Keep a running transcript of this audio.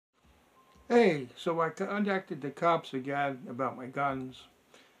Hey, so I contacted the cops again about my guns,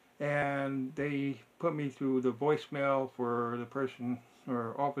 and they put me through the voicemail for the person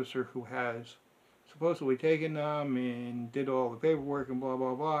or officer who has supposedly taken them and did all the paperwork and blah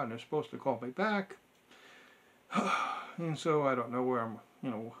blah blah, and they're supposed to call me back. And so I don't know where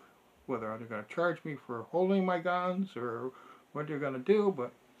whether they're going to charge me for holding my guns or what they're going to do,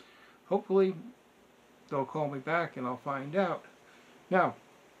 but hopefully they'll call me back and I'll find out. Now,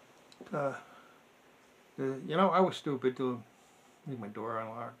 uh, I was stupid to leave my door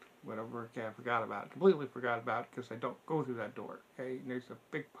unlocked, whatever. Okay, I forgot about it. Completely forgot about it because I don't go through that door. Okay, and there's a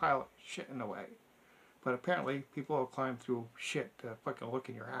big pile of shit in the way. But apparently, people will climb through shit to fucking look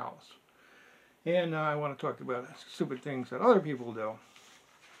in your house. And I want to talk about stupid things that other people do.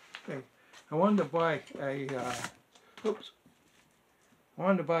 Okay, I wanted to buy a, oops, I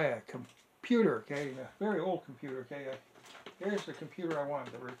wanted to buy a computer. Okay, a very old computer. Okay, here's the computer I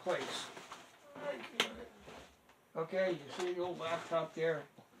wanted to replace. Okay, you see the old laptop there?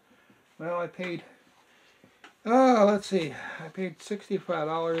 Well, I paid, let's see, I paid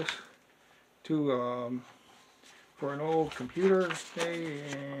 $65 to, for an old computer, okay,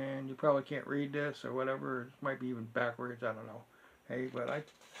 and you probably can't read this or whatever, it might be even backwards, I don't know, hey, but I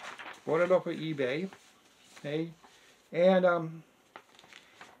bought it off of eBay, hey, and,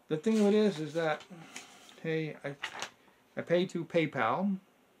 the thing of it is that, hey, I paid through PayPal,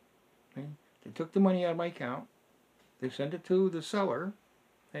 okay? They took the money out of my account, they sent it to the seller,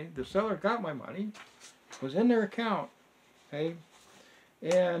 okay? The seller got my money, it was in their account, okay,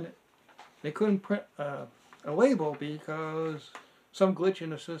 and they couldn't print a label because some glitch in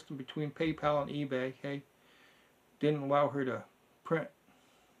the system between PayPal and eBay, okay, didn't allow her to print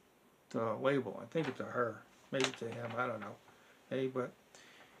the label. I think it's a her, maybe it's a him, I don't know. Hey, but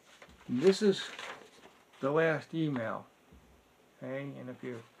this is the last email, okay, and if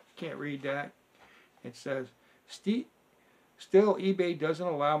you can't read that, it says, still eBay doesn't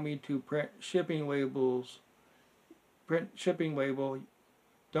allow me to print shipping labels,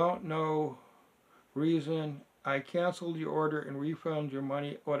 don't know reason. I canceled your order and refund your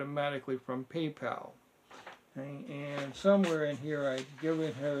money automatically from PayPal. And somewhere in here I've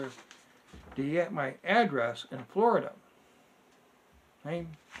given her my address in Florida. Okay?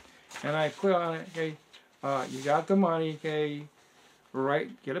 And I put on it, okay, you got the money, okay,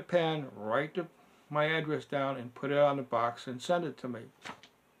 get a pen, write my address down and put it on the box and send it to me.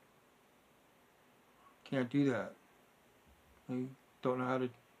 Can't do that. I don't know how to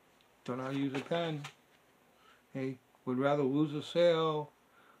use a pen. Hey, would rather lose a sale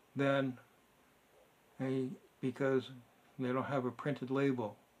than, hey, because they don't have a printed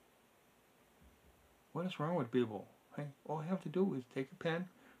label. What is wrong with people? Hey, all I have to do is take a pen,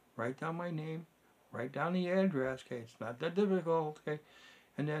 write down my name, write down the address, okay, it's not that difficult, okay,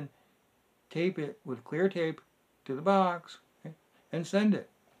 and then tape it with clear tape to the box, okay, and send it.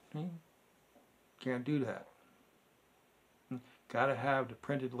 Okay? Can't do that. Gotta have the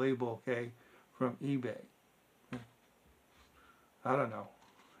printed label, okay, from eBay. I don't know.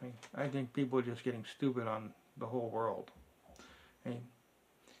 I think people are just getting stupid on the whole world. Hey,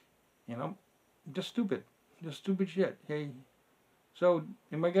 just stupid. Just stupid shit. Hey, so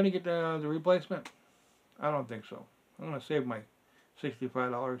am I going to get the replacement? I don't think so. I'm going to save my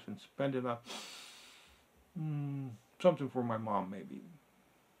 $65 and spend it on something for my mom, maybe.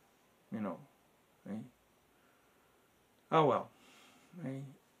 Hey. Oh well. Hey,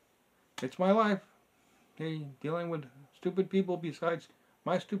 it's my life. Hey, dealing with stupid people besides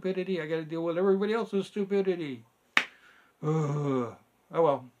my stupidity. I got to deal with everybody else's stupidity. Oh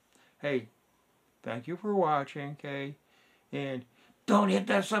well. Hey, thank you for watching, okay? And don't hit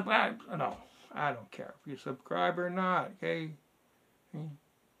that subscribe. No, I don't care if you subscribe or not, okay? It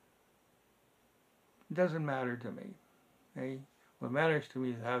doesn't matter to me, okay? What matters to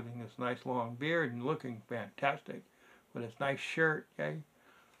me is having this nice long beard and looking fantastic with this nice shirt, okay?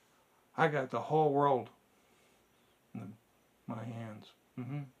 I got the whole world in my hands.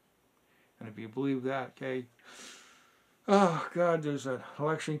 And if you believe that, okay? Oh, God, there's an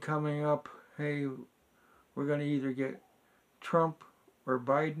election coming up. Hey, we're going to either get Trump or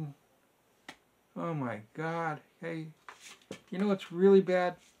Biden. Oh, my God. Hey, you know what's really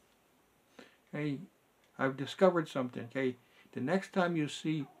bad? Hey, I've discovered something. Okay, the next time you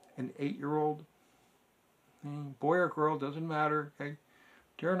see an 8-year-old, boy or girl, doesn't matter, okay,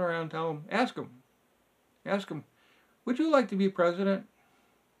 turn around and tell them, ask them, would you like to be president?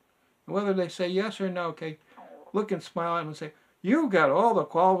 And whether they say yes or no, okay, look and smile at them and say, you've got all the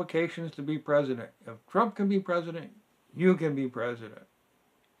qualifications to be president. If Trump can be president, you can be president.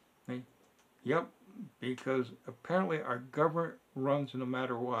 Okay? Yep, because apparently our government runs no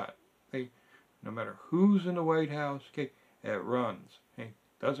matter what. no matter who's in the White House, okay, it runs. Okay,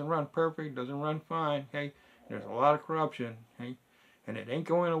 doesn't run perfect, doesn't run fine. Okay, there's a lot of corruption. Okay, and it ain't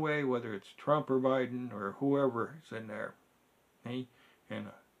going away whether it's Trump or Biden or whoever is in there. Okay, and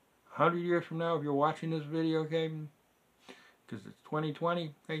 100 years from now, if you're watching this video, okay, because it's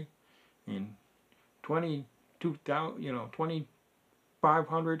 2020, okay, in 22,000,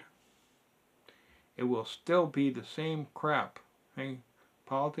 2,500, it will still be the same crap. Okay,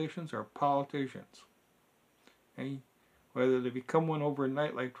 politicians are politicians. Okay, whether they become one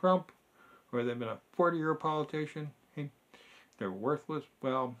overnight like Trump, or they've been a 40-year politician, okay, they're worthless.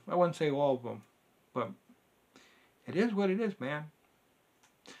 Well, I wouldn't say all of them, but it is what it is, man.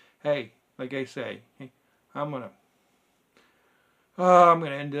 Hey, like I say, hey, I'm gonna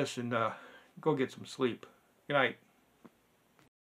end this and go get some sleep. Good night.